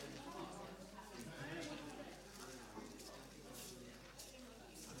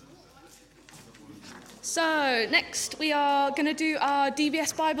So next we are going to do our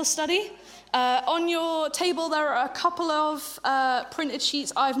DBS Bible study. On your table there are a couple of printed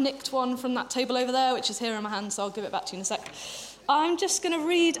sheets. I've nicked one from that table over there, which is here in my hand, so I'll give it back to you in a sec. I'm just going to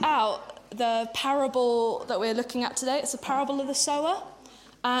read out the parable that we're looking at today. It's the parable of the sower,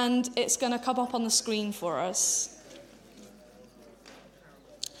 and it's going to come up on the screen for us.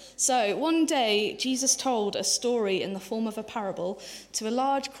 So, one day, Jesus told a story in the form of a parable to a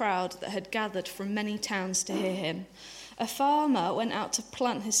large crowd that had gathered from many towns to hear him. A farmer went out to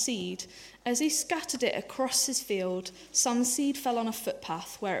plant his seed. As he scattered it across his field, some seed fell on a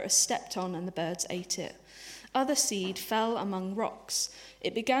footpath where it was stepped on and the birds ate it. Other seed fell among rocks.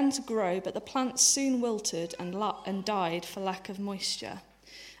 It began to grow, but the plant soon wilted and died for lack of moisture.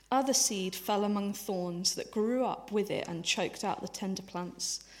 Other seed fell among thorns that grew up with it and choked out the tender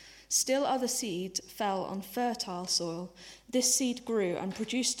plants. Still other seed fell on fertile soil. This seed grew and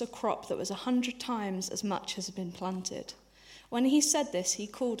produced a crop that was 100 times as much as had been planted. When he said this, he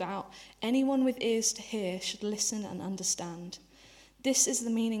called out, "Anyone with ears to hear should listen and understand." This is the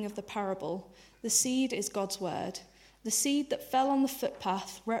meaning of the parable. The seed is God's word. The seed that fell on the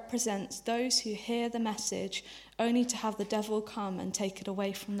footpath represents those who hear the message only to have the devil come and take it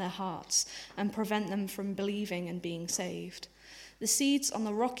away from their hearts and prevent them from believing and being saved. The seeds on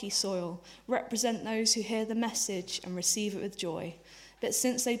the rocky soil represent those who hear the message and receive it with joy. But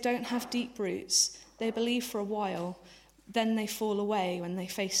since they don't have deep roots, they believe for a while, then they fall away when they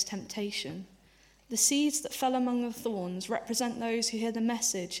face temptation. The seeds that fell among the thorns represent those who hear the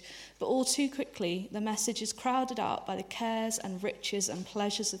message, but all too quickly the message is crowded out by the cares and riches and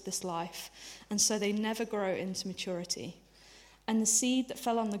pleasures of this life, and so they never grow into maturity. And the seed that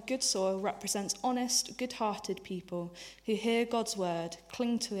fell on the good soil represents honest, good-hearted people who hear God's word,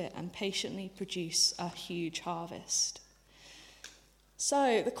 cling to it, and patiently produce a huge harvest.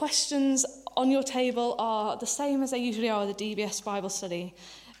 So the questions on your table are the same as they usually are with the DBS Bible study.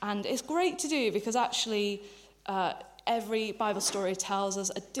 And it's great to do because actually every Bible story tells us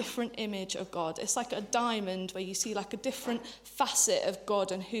a different image of God. It's like a diamond where you see like a different facet of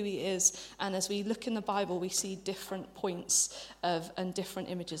God and who he is. And as we look in the Bible, we see different points and different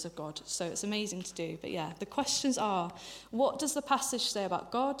images of God. So it's amazing to do. But yeah, the questions are, what does the passage say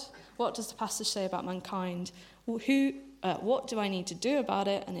about God? What does the passage say about mankind? What do I need to do about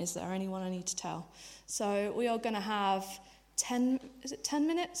it? And is there anyone I need to tell? So we are going to have 10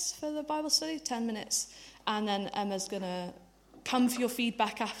 minutes for the Bible study? 10 minutes. And then Emma's going to come for your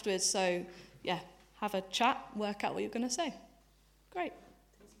feedback afterwards. So, yeah, have a chat, work out what you're going to say. Great.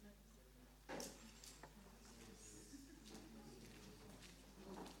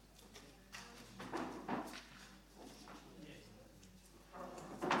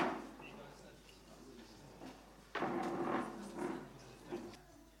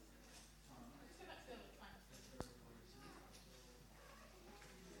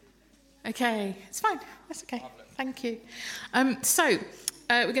 Okay, it's fine. That's okay. Thank you. So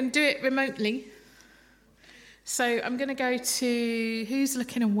we're going to do it remotely. So I'm going to go to who's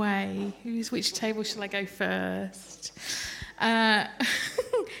looking away. Which table shall I go first? Yeah,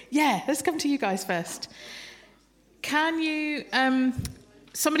 let's come to you guys first. Can you,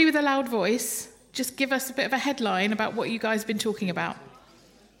 somebody with a loud voice, just give us a bit of a headline about what you guys have been talking about?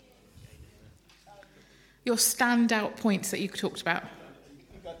 Your standout points that you talked about.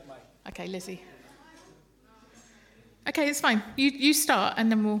 Okay, Lizzie. Okay, it's fine. You start,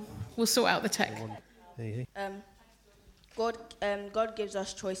 and then we'll sort out the tech. God gives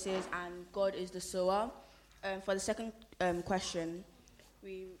us choices, and God is the sower. For the second question,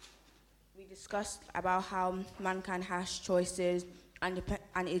 we discussed about how mankind has choices, and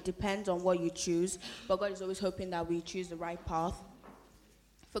it depends on what you choose. But God is always hoping that we choose the right path.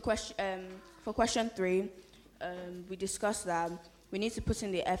 For question 3, we discussed that we need to put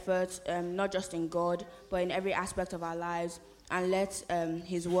in the effort, not just in God, but in every aspect of our lives, and let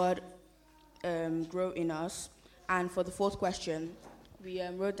his word grow in us. And for the 4th question, we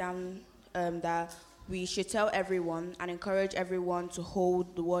wrote down that we should tell everyone and encourage everyone to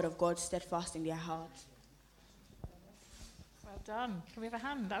hold the word of God steadfast in their hearts. Well done. Can we have a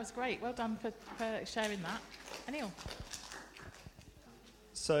hand? That was great. Well done for sharing that. Anil?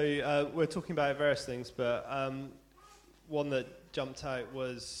 So we're talking about various things, but one that jumped out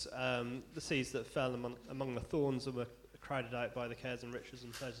was the seeds that fell among the thorns and were crowded out by the cares and riches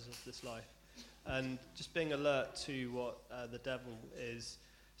and pleasures of this life. And just being alert to what the devil is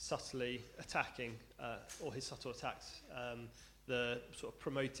subtly attacking, or his subtle attacks, the sort of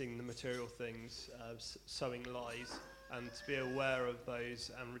promoting the material things, sowing lies, and to be aware of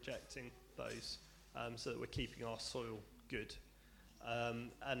those and rejecting those, so that we're keeping our soil good.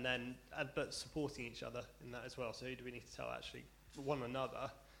 But supporting each other in that as well. So who do we need to tell? Actually, one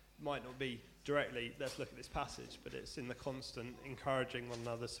another. Might not be directly, let's look at this passage, but it's in the constant encouraging one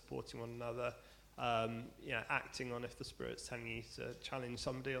another, supporting one another, acting on if the Spirit's telling you to challenge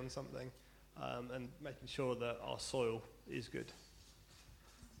somebody on something, and making sure that our soil is good.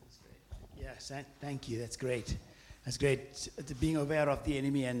 Yes, thank you. That's great. That's great. Being aware of the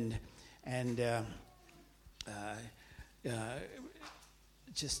enemy and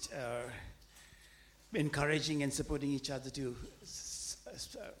just encouraging and supporting each other to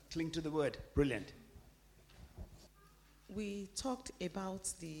cling to the word. Brilliant. We talked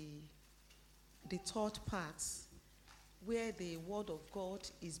about the third part, where the word of God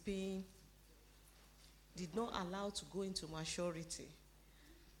did not allow to go into maturity.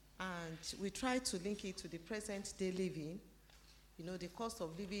 And we tried to link it to the present day living. The cost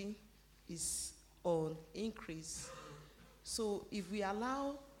of living is on increase. So if we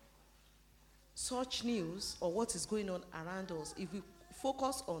allow such news or what is going on around us, if we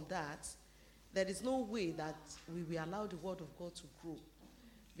focus on that, there is no way that we will allow the word of God to grow,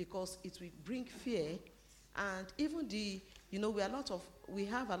 because it will bring fear. And even we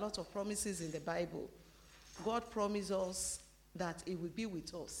have a lot of promises in the Bible. God promised us that He will be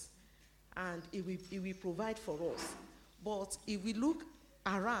with us and He will provide for us. But if we look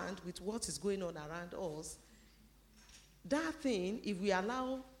around with what is going on around us, that thing, if we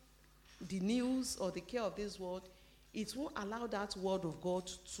allow the news or the care of this world, it won't allow that word of God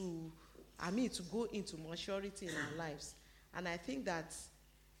to go into maturity in our lives. And I think that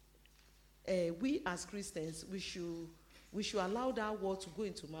we as Christians, we should allow that word to go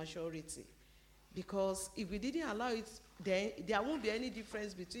into maturity. Because if we didn't allow it, then there won't be any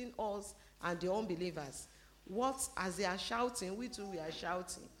difference between us and the unbelievers. As they are shouting, we too, we are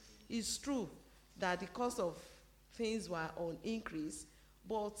shouting. It's true that the cost of things were on increase,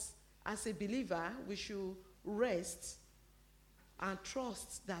 but as a believer, we should rest and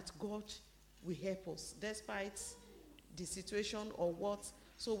trust that God will help us despite the situation or what.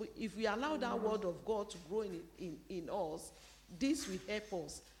 So if we allow that word of God to grow in us, this will help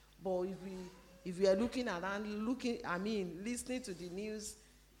us. But if we are looking around, listening to the news,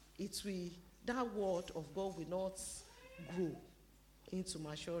 that word of God will not grow into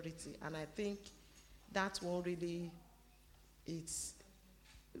maturity. And I think that one it's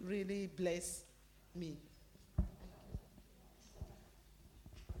really blessed me.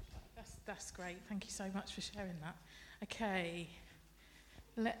 That's great. Thank you so much for sharing that. Okay,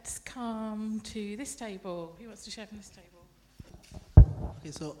 let's come to this table. Who wants to share from this table?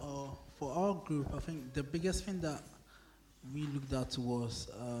 Okay, so for our group, I think the biggest thing that we looked at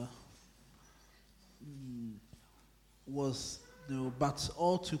but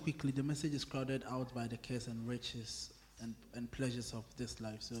all too quickly the message is crowded out by the cares and riches and pleasures of this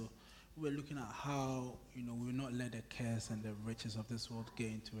life. So we're looking at how we will not let the cares and the riches of this world get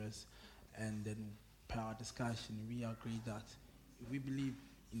into us. And then per our discussion, we agreed that if we believe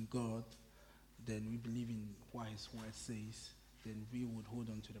in God, then we believe in what His word says, then we would hold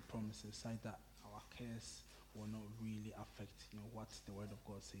on to the promises, so that our cares will not really affect what the word of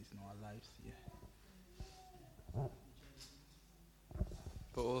God says in our lives. Yeah.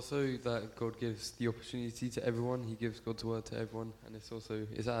 But also that God gives the opportunity to everyone. He gives God's word to everyone, and it's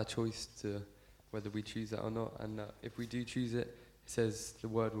our choice to whether we choose that or not. And if we do choose it, it says the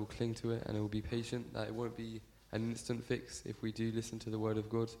word will cling to it and it will be patient. That it won't be an instant fix if we do listen to the word of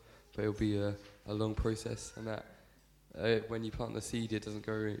God, but it will be a long process. And that when you plant the seed, it doesn't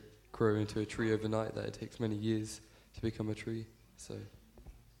grow into a tree overnight. That it takes many years to become a tree. So.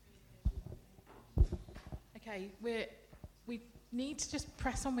 Okay, we need to just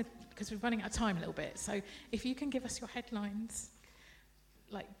press on because we're running out of time a little bit. So if you can give us your headlines,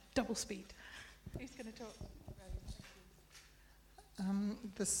 like double speed. Who's going to talk?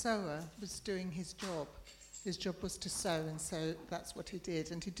 The sower was doing his job. His job was to sow, and so that's what he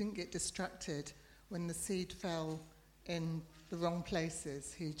did. And he didn't get distracted when the seed fell in the wrong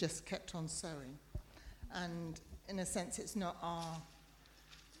places. He just kept on sowing. And in a sense,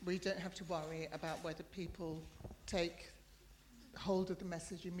 we don't have to worry about whether people take hold of the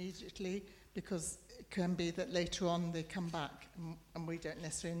message immediately, because it can be that later on they come back, and we don't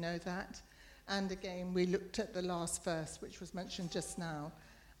necessarily know that. And again, we looked at the last verse, which was mentioned just now,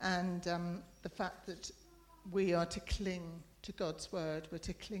 and the fact that we are to cling to God's word, we're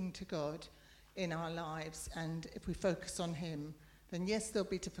to cling to God in our lives, and if we focus on Him, then yes, there'll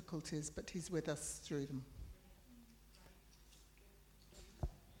be difficulties, but He's with us through them.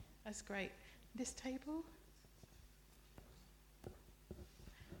 That's great. This table?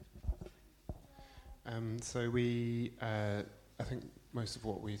 So we I think most of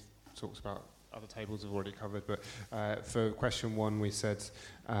what we've talked about, other tables have already covered, but for question 1, we said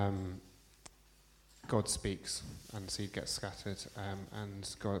God speaks and the seed gets scattered, and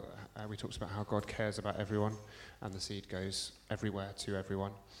God, we talked about how God cares about everyone and the seed goes everywhere to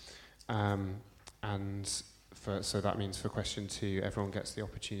everyone. So that means for question 2, everyone gets the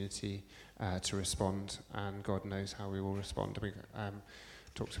opportunity to respond, and God knows how we will respond. We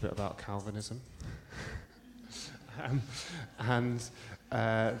talked a bit about Calvinism.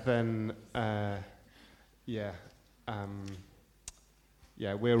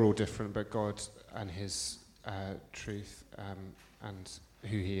 We're all different, but God and his truth and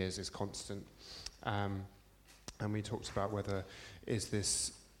who he is constant. And we talked about whether is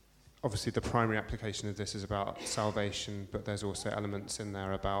this, obviously the primary application of this is about salvation, but there's also elements in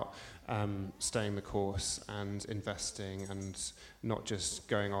there about staying the course and investing and not just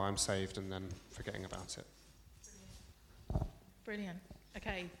going, I'm saved, and then forgetting about it. Brilliant.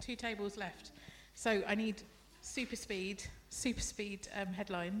 Okay, 2 tables left. So I need super speed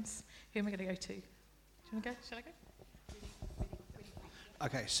headlines. Who am I going to go to? Do you want to go? Shall I go?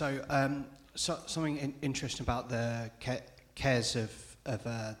 Okay, so something interesting about the cares of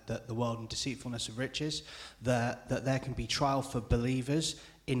the world and deceitfulness of riches, that there can be trial for believers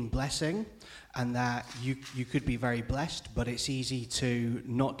in blessing, and that you could be very blessed, but it's easy to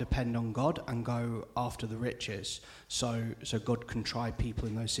not depend on God and go after the riches. So God can try people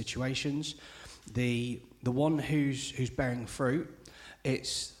in those situations. The one who's bearing fruit,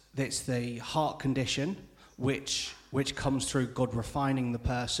 it's the heart condition which comes through God refining the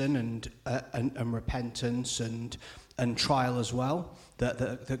person and repentance and trial as well,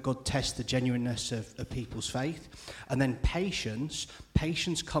 that God tests the genuineness of people's faith. And then patience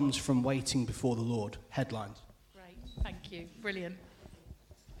comes from waiting before the Lord. Headlines. Great, thank you, brilliant.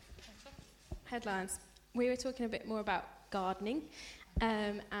 Headlines. We were talking a bit more about gardening,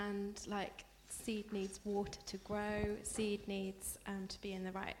 and like seed needs water to grow, seed needs to be in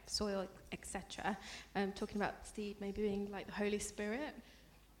the right soil, etc. Talking about seed maybe being like the Holy Spirit,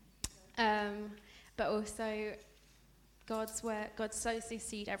 but also God sows the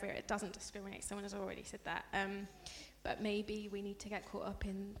seed everywhere. It doesn't discriminate. Someone has already said that. But maybe we need to get caught up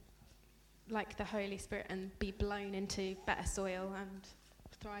in like the Holy Spirit and be blown into better soil and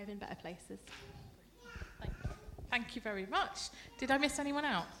thrive in better places. Thank you very much. Did I miss anyone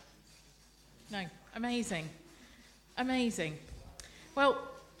out? No. Amazing. Well,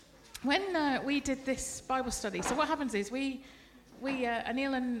 when we did this Bible study, so what happens is we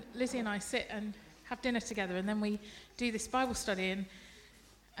Anil and Lizzie and I sit and have dinner together, and then we do this Bible study,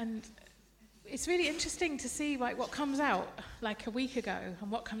 and it's really interesting to see like what comes out like a week ago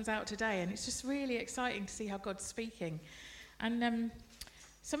and what comes out today, and it's just really exciting to see how God's speaking. And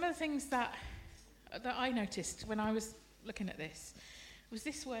some of the things that I noticed when I was looking at this was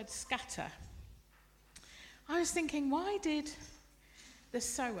this word scatter. I was thinking, why did the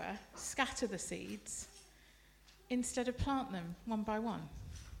sower scatter the seeds instead of plant them one by one?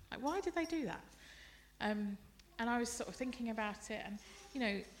 Like, why did they do that? And I was sort of thinking about it, and, you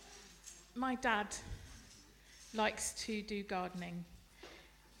know, my dad likes to do gardening.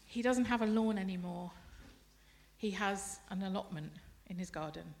 He doesn't have a lawn anymore. He has an allotment in his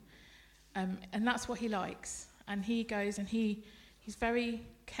garden. And that's what he likes. And he goes and he's very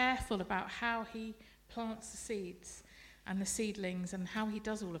careful about how he plants the seeds and the seedlings and how he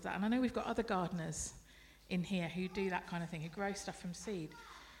does all of that. And I know we've got other gardeners in here who do that kind of thing, who grow stuff from seed.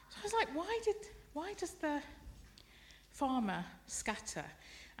 So I was like, why does the farmer scatter?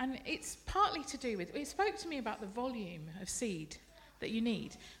 And it's partly to do with, it spoke to me about the volume of seed that you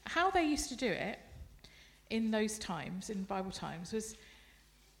need. How they used to do it in those times, in Bible times, was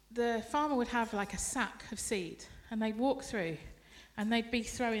the farmer would have like a sack of seed, and they'd walk through and they'd be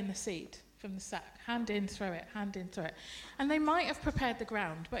throwing the seed from the sack, hand in, throw it, hand in, throw it. And they might have prepared the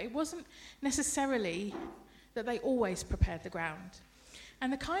ground, but it wasn't necessarily that they always prepared the ground.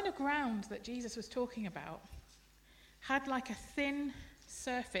 And the kind of ground that Jesus was talking about had like a thin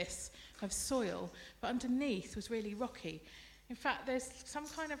surface of soil, but underneath was really rocky. In fact, there's some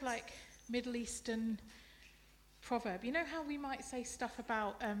kind of like Middle Eastern proverb. You know how we might say stuff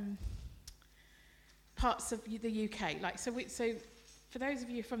about parts of the UK? Like, so for those of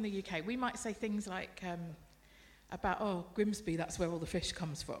you from the UK, we might say things like about, Grimsby, that's where all the fish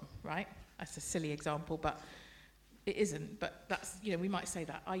comes from, right? That's a silly example, but it isn't. But that's, you know, we might say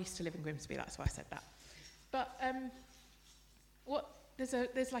that. I used to live in Grimsby, that's why I said that. But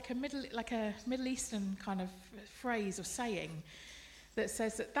there's like a Middle Eastern kind of phrase or saying that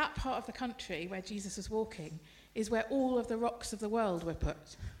says that part of the country where Jesus was walking is where all of the rocks of the world were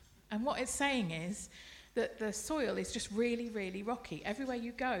put. And what it's saying is that the soil is just really, really rocky. Everywhere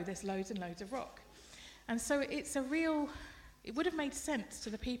you go, there's loads and loads of rock. And so it would have made sense to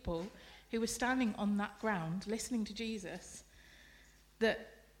the people who were standing on that ground, listening to Jesus, that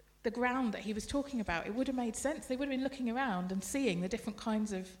the ground that he was talking about, it would have made sense. They would have been looking around and seeing the different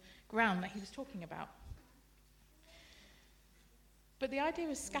kinds of ground that he was talking about. But the idea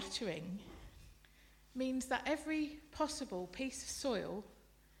of scattering means that every possible piece of soil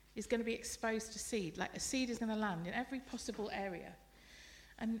is going to be exposed to seed, like a seed is going to land in every possible area.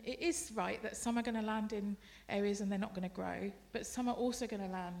 And it is right that some are going to land in areas and they're not going to grow, but some are also going to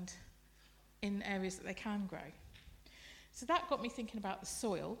land in areas that they can grow. So that got me thinking about the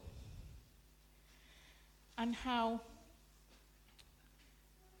soil and how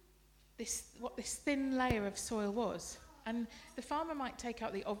what this thin layer of soil was. And the farmer might take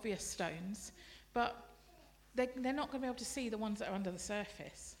out the obvious stones, but they're not going to be able to see the ones that are under the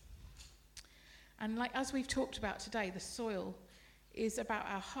surface. And like as we've talked about today, the soil is about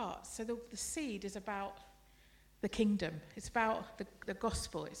our hearts. So the seed is about the kingdom. It's about the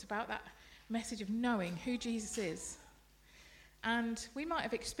gospel. It's about that message of knowing who Jesus is. And we might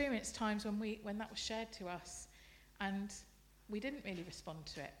have experienced times when that was shared to us and we didn't really respond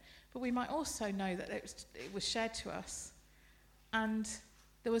to it. But we might also know that it was shared to us and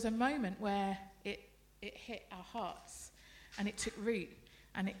there was a moment where it hit our hearts and it took root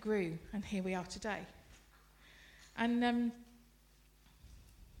and it grew, and here we are today. And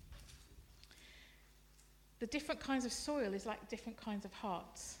the different kinds of soil is like different kinds of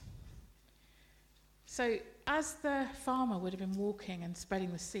hearts. So as the farmer would have been walking and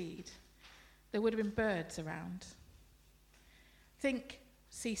spreading the seed, there would have been birds around. Think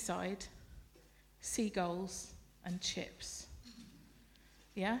seaside, seagulls and chips.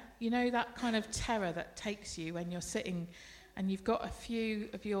 Yeah? You know that kind of terror that takes you when you're sitting and you've got a few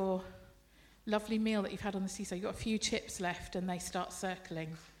of your lovely meal that you've had on the seaside, you've got a few chips left and they start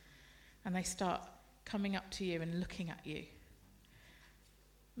circling and they start coming up to you and looking at you.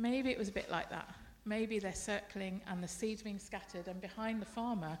 Maybe it was a bit like that. Maybe they're circling and the seed's being scattered, and behind the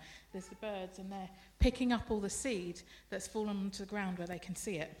farmer there's the birds and they're picking up all the seed that's fallen onto the ground where they can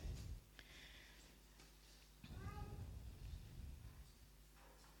see it.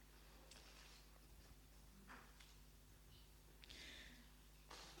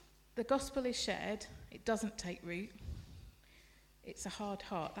 The gospel is shared, it doesn't take root. It's a hard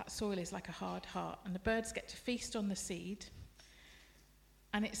heart. That soil is like a hard heart, and the birds get to feast on the seed.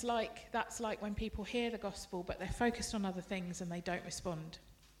 And that's like when people hear the gospel, but they're focused on other things and they don't respond.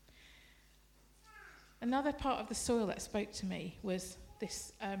 Another part of the soil that spoke to me was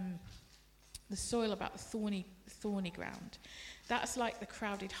this, the soil about the thorny ground. That's like the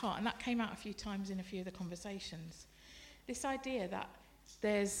crowded heart, and that came out a few times in a few of the conversations. This idea that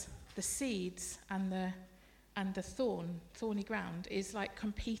there's the seeds and the thorny ground is like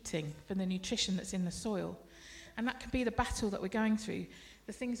competing for the nutrition that's in the soil. And that can be the battle that we're going through.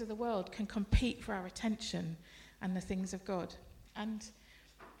 The things of the world can compete for our attention and the things of God. And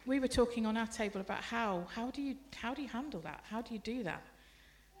we were talking on our table about how do you handle that? How do you do that?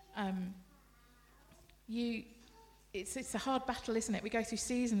 It's a hard battle, isn't it? We go through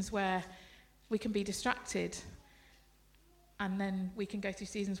seasons where we can be distracted, and then we can go through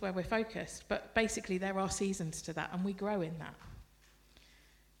seasons where we're focused. But basically there are seasons to that, and we grow in that.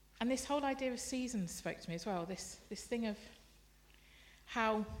 And this whole idea of seasons spoke to me as well, this thing of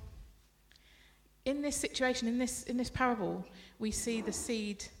how in this situation, in this parable, we see the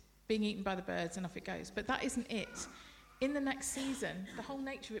seed being eaten by the birds and off it goes. But that isn't it. In the next season, the whole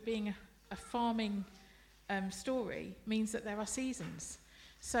nature of it being a farming story means that there are seasons.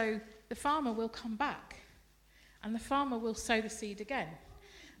 So the farmer will come back and the farmer will sow the seed again.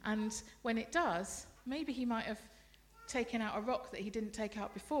 And when it does, maybe he might have taken out a rock that he didn't take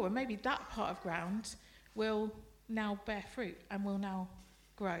out before, and maybe that part of ground will now bear fruit and will now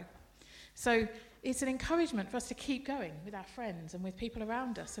grow. So it's an encouragement for us to keep going with our friends and with people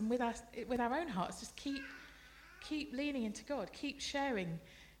around us and with our own hearts. Just keep leaning into God, keep sharing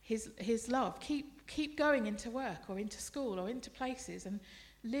his love, keep going into work or into school or into places and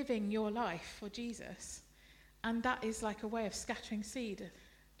living your life for Jesus. And that is like a way of scattering seed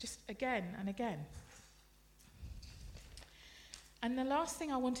just again and again. And the last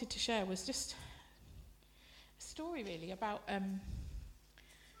thing I wanted to share was just a story really about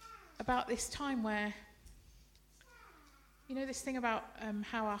this time where, you know, this thing about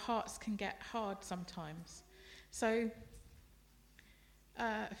how our hearts can get hard sometimes. So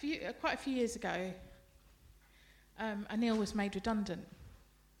quite a few years ago, Anil was made redundant,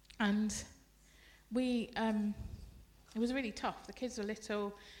 and it was really tough. The kids were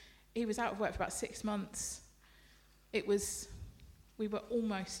little. he was out of work for about 6 months. We were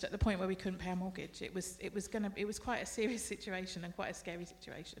almost at the point where we couldn't pay our mortgage. It was quite a serious situation and quite a scary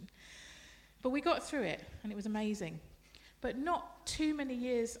situation. But we got through it, and it was amazing. But not too many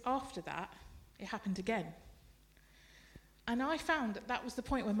years after that, it happened again. And I found that was the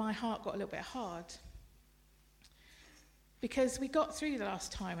point where my heart got a little bit hard. Because we got through the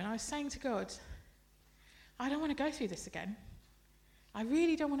last time, and I was saying to God, I don't want to go through this again. I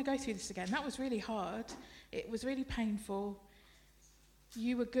really don't want to go through this again. That was really hard. It was really painful.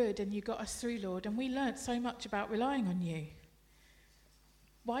 You were good, and you got us through, Lord, and we learnt so much about relying on you.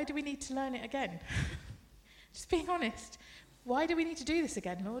 Why do we need to learn it again? Just being honest. Why do we need to do this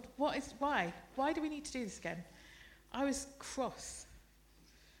again, Lord? Why? Why do we need to do this again? I was cross.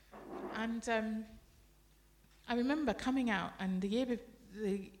 And I remember coming out, and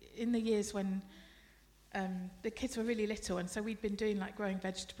in the years when the kids were really little, and so we'd been doing like growing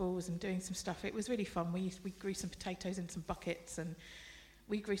vegetables and doing some stuff. It was really fun. We grew some potatoes in some buckets, and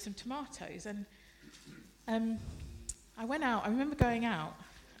we grew some tomatoes. And I went out. I remember going out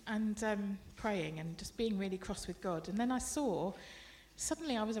and praying and just being really cross with God. And then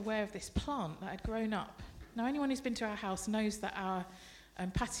suddenly I was aware of this plant that had grown up. Now, anyone who's been to our house knows that our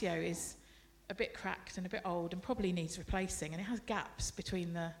patio is a bit cracked and a bit old and probably needs replacing, and it has gaps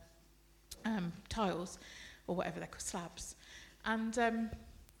between the tiles, or whatever they're called, slabs. And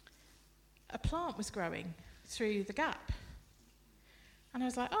a plant was growing through the gap. And I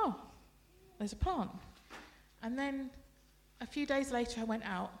was like, oh, there's a plant. And then a few days later I went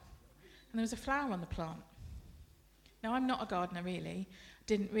out, and there was a flower on the plant. Now, I'm not a gardener really,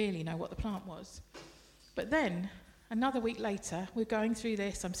 didn't really know what the plant was. But then, another week later, we're going through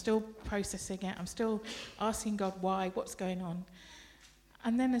this, I'm still processing it, I'm still asking God why, what's going on.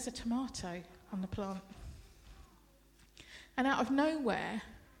 And then there's a tomato on the plant. And out of nowhere,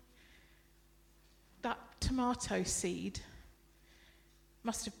 that tomato seed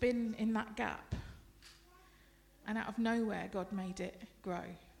must have been in that gap. And out of nowhere, God made it grow.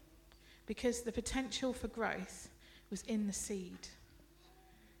 Because the potential for growth was in the seed.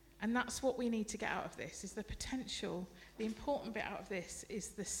 And that's what we need to get out of this, is the potential. The important bit out of this is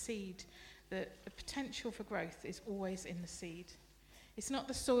the seed. The potential for growth is always in the seed. It's not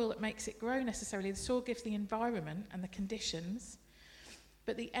the soil that makes it grow necessarily. The soil gives the environment and the conditions,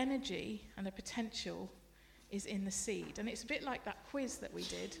 but the energy and the potential is in the seed. And it's a bit like that quiz that we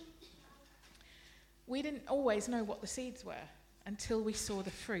did. We didn't always know what the seeds were until we saw the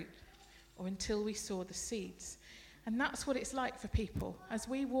fruit, or until we saw the seeds. And that's what it's like for people. As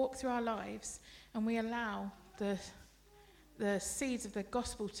we walk through our lives and we allow the seeds of the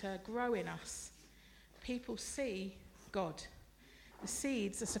gospel to grow in us, people see God. The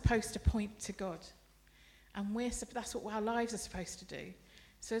seeds are supposed to point to God. And that's what our lives are supposed to do.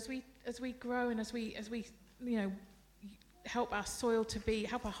 So as we grow, and as we help our soil to be,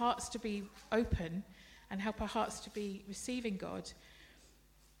 help our hearts to be open, and help our hearts to be receiving God,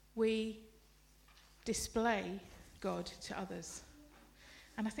 we display God to others.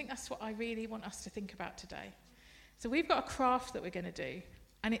 And I think that's what I really want us to think about today. So we've got a craft that we're going to do,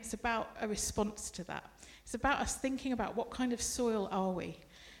 and it's about a response to that. It's about us thinking about what kind of soil are we,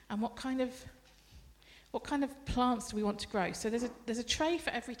 and what kind of plants do we want to grow. So there's a tray for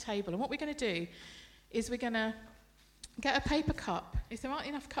every table, and what we're going to do is we're going to get a paper cup. If there aren't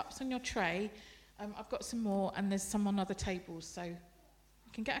enough cups on your tray, I've got some more, and there's some on other tables, so you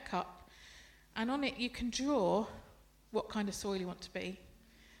can get a cup, and on it you can draw what kind of soil you want to be.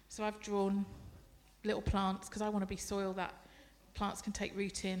 So I've drawn little plants, because I want to be soil that plants can take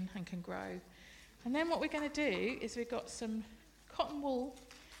root in and can grow. And then what we're going to do is we've got some cotton wool,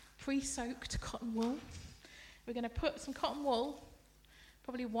 pre-soaked cotton wool. We're going to put some cotton wool,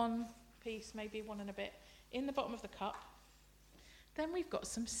 probably one piece, maybe one and a bit, in the bottom of the cup. Then we've got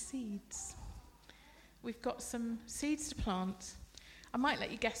some seeds. We've got some seeds to plant. I might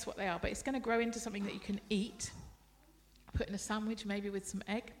let you guess what they are, but it's going to grow into something that you can eat. Put in a sandwich, maybe with some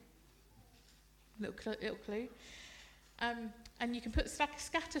egg. Little clue. And you can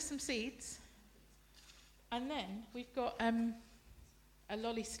scatter some seeds. And then we've got a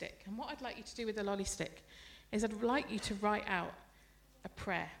lolly stick. And what I'd like you to do with the lolly stick is I'd like you to write out a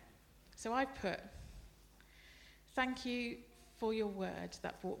prayer. So I've put, thank you for your word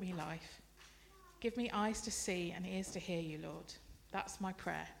that brought me life. Give me eyes to see and ears to hear you, Lord. That's my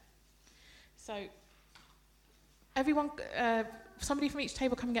prayer. So everyone, somebody from each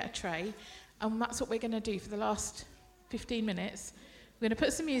table come and get a tray, and that's what we're going to do for the last 15 minutes. We're going to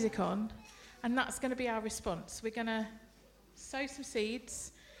put some music on, and that's going to be our response. We're going to sow some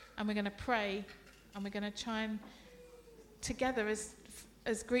seeds, and we're going to pray, and we're going to try and together as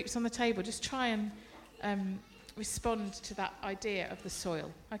as groups on the table, just try and respond to that idea of the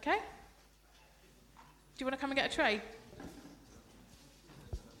soil, okay? Do you want to come and get a tray?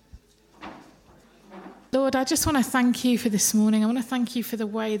 Lord, I just want to thank you for this morning. I want to thank you for the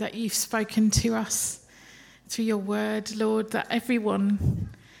way that you've spoken to us through your word, Lord, that everyone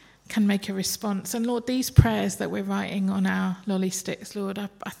can make a response. And Lord, these prayers that we're writing on our lolly sticks, Lord,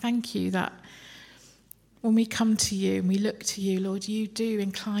 I thank you that when we come to you and we look to you, Lord, you do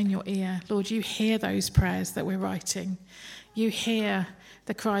incline your ear. Lord, you hear those prayers that we're writing. You hear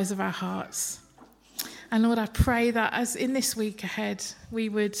the cries of our hearts. And Lord, I pray that as in this week ahead, we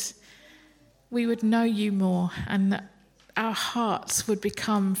would know you more, and that our hearts would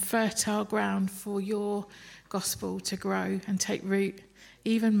become fertile ground for your gospel to grow and take root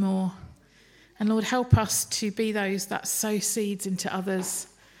even more. And Lord, help us to be those that sow seeds into others.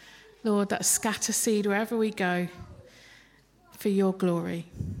 Lord, that scatter seed wherever we go for your glory.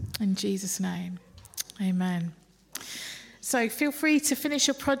 In Jesus' name, amen. So feel free to finish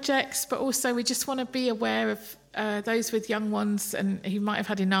your projects, but also we just want to be aware of those with young ones and who might have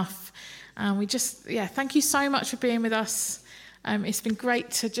had enough. Thank you so much for being with us. It's been great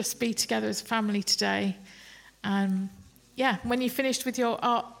to just be together as a family today. When you're finished with your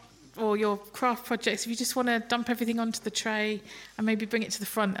art or your craft projects, if you just want to dump everything onto the tray and maybe bring it to the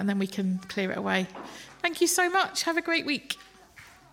front, and then we can clear it away. Thank you so much. Have a great week.